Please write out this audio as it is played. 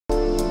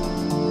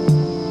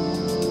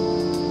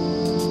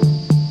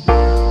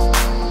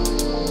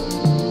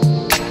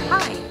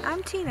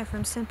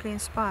from Simply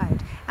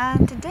Inspired,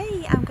 and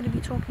today I'm going to be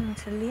talking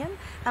to Liam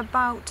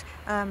about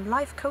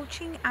life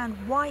coaching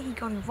and why he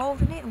got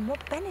involved in it and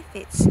what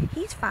benefits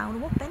he's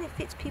found, what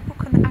benefits people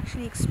can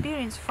actually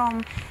experience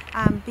from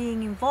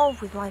being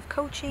involved with life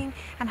coaching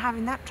and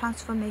having that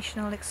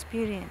transformational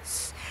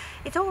experience.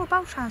 It's all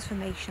about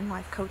transformation,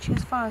 life coaching,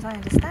 as far as I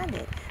understand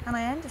it, and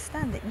I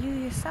understand that you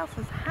yourself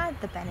have had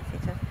the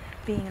benefit of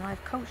being life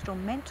coached or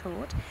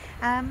mentored,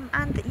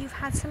 and that you've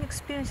had some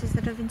experiences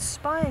that have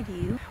inspired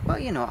you. Well,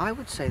 I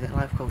would say that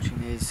life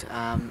coaching is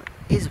a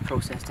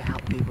process to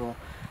help people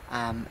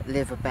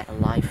live a better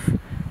life,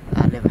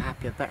 live a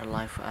happier, better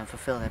life, and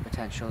fulfill their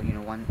potential.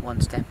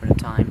 One step at a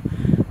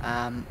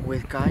time,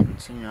 with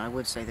guidance. I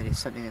would say that it's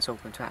something that's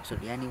open to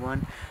absolutely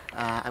anyone.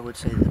 I would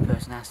say that the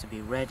person has to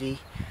be ready.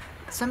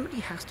 Somebody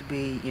has to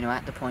be,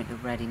 at the point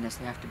of readiness.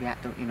 They have to be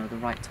at the, the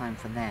right time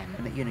for them.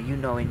 And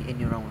in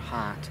your own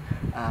heart,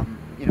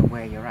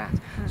 where you're at.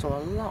 So a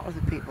lot of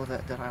the people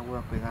that I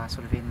work with are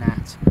sort of in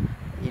that,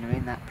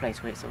 in that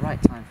place where it's the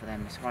right time for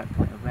them. It's the right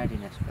point of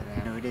readiness for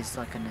them. It is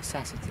like a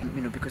necessity,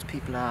 because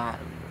people are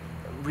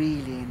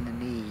really in the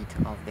need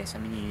of this.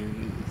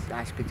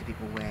 I speak to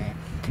people where,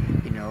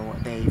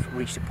 they've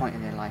reached a point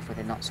in their life where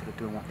they're not sort of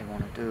doing what they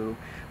want to do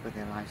with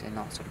their lives. They're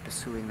not sort of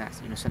pursuing that,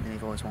 something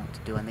they've always wanted to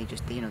do, and they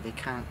just, they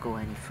can't go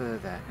any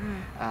further.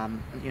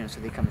 So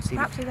they come and see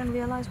Perhaps me. they don't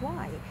realise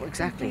why. Well,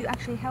 exactly. Do you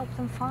actually help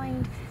them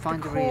find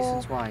the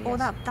reasons why? Yes. Or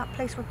that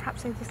place where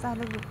perhaps they just had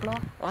a little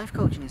block? Life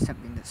coaching is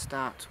something that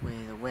starts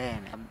with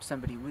awareness.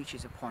 Somebody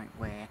reaches a point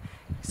where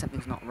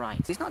something's not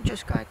right. It's not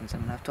just guidance.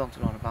 I've talked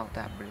a lot about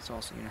that, but it's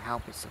also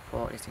help, it's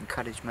support, it's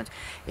encouragement,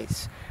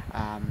 it's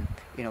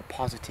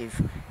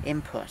positive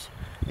input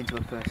into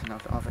a person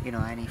of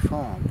any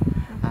form,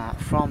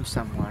 from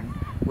someone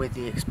with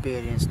the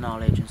experience,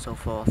 knowledge, and so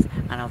forth,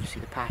 and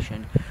obviously the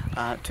passion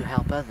to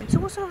help others. So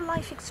what sort of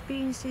life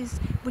experiences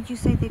would you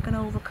say they're going to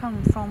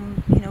overcome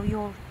from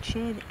your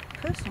shared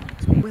personal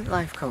experience? With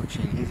life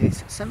coaching,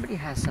 it's somebody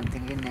has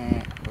something in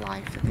their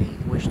life that they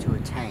wish to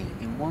attain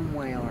in one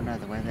way or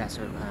another, whether that's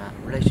a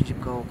relationship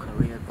goal,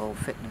 career goal,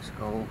 fitness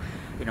goal,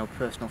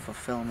 personal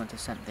fulfillment or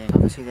something.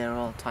 Obviously there are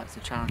all types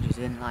of challenges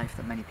in life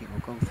that many people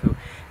go through,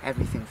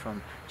 everything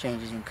from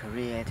changes in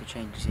career to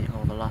changes in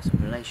all the loss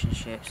of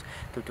relationships,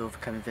 to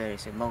overcoming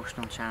various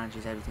emotional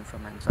challenges, everything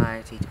from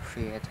anxiety to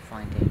fear to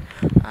finding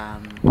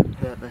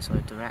purpose or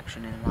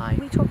direction in life.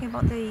 Are we talking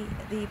about the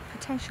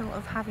potential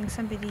of having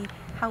somebody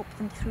help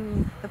them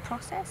through the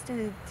process?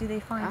 Do they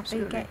find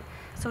Absolutely. they get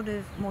sort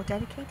of more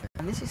dedicated?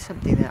 And this is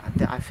something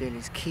that I feel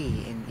is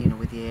key in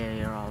with the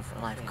area of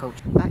life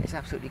coaching. That is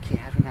absolutely key,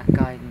 having that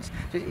guidance.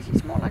 So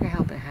it's more like a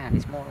helping hand.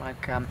 It's more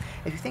like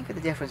if you think of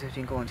the difference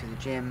between going to the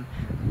gym,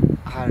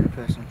 hiring a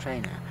personal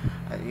trainer,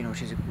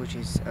 which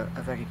is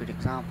a very good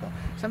example.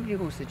 Somebody who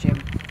goes to the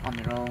gym on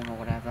their own or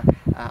whatever,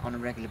 on a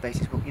regular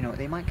basis, well,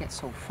 they might get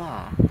so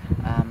far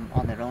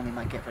on their own, they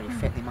might get very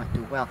fit, they might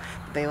do well,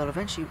 but they will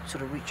eventually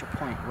sort of reach a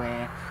point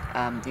where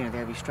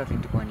they'll be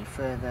struggling to go any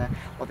further,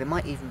 or there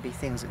might even be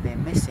things that they're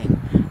missing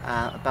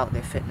about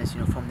their fitness,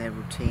 from their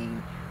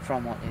routine,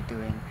 from what they're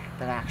doing,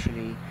 that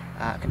actually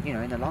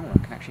in the long run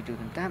can actually do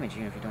them damage. If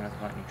you don't have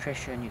the right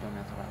nutrition, you don't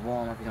have the right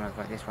warm-up, you don't have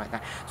the right this, right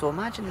that. So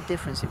imagine the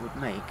difference it would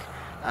make,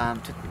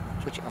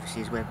 which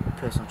obviously is where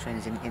personal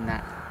trainers in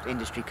that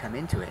industry come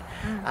into it.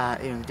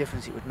 The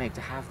difference it would make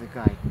to have the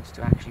guidance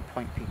to actually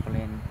point people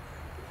in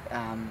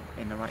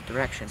the right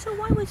direction. So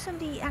why would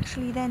somebody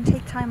actually then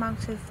take time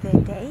out of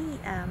their day,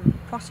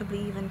 possibly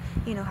even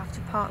have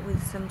to part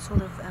with some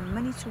sort of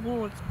money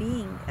towards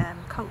being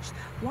coached?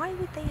 Why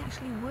would they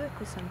actually work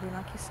with somebody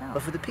like yourself?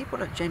 But for the people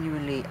that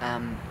genuinely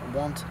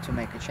want to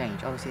make a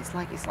change, obviously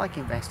it's like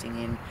investing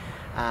in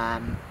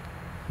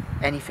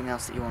anything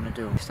else that you want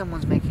to do. If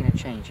someone's making a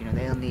change,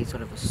 they'll need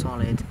sort of a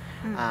solid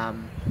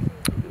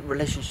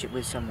relationship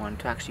with someone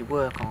to actually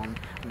work on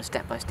a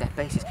step-by-step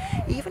basis,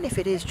 even if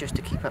it is just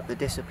to keep up the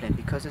discipline,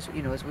 because as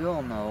we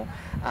all know,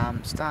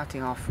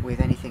 starting off with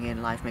anything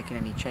in life, making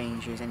any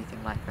changes,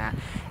 anything like that,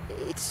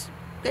 it's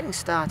getting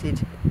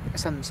started.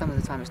 Some of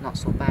the time it's not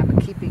so bad,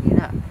 but keeping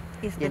it up,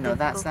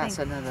 that's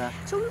another.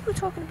 So we were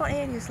talking about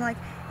areas like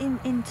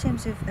in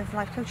terms of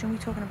life coaching. We're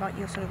talking about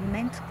your sort of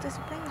mental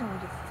disciplines, or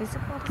your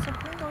physical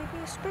disciplines, or even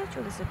your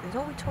spiritual disciplines.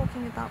 Are we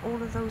talking about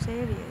all of those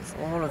areas?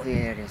 All of the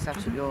areas,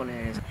 absolutely all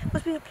areas. It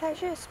must be a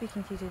pleasure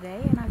speaking to you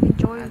today, and I've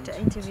enjoyed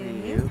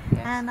interviewing you.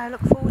 Yes. And I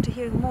look forward to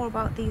hearing more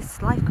about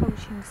these life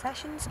coaching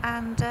sessions.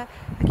 And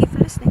thank you for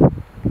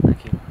listening.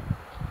 Thank you.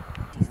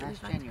 That's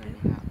genuinely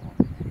how.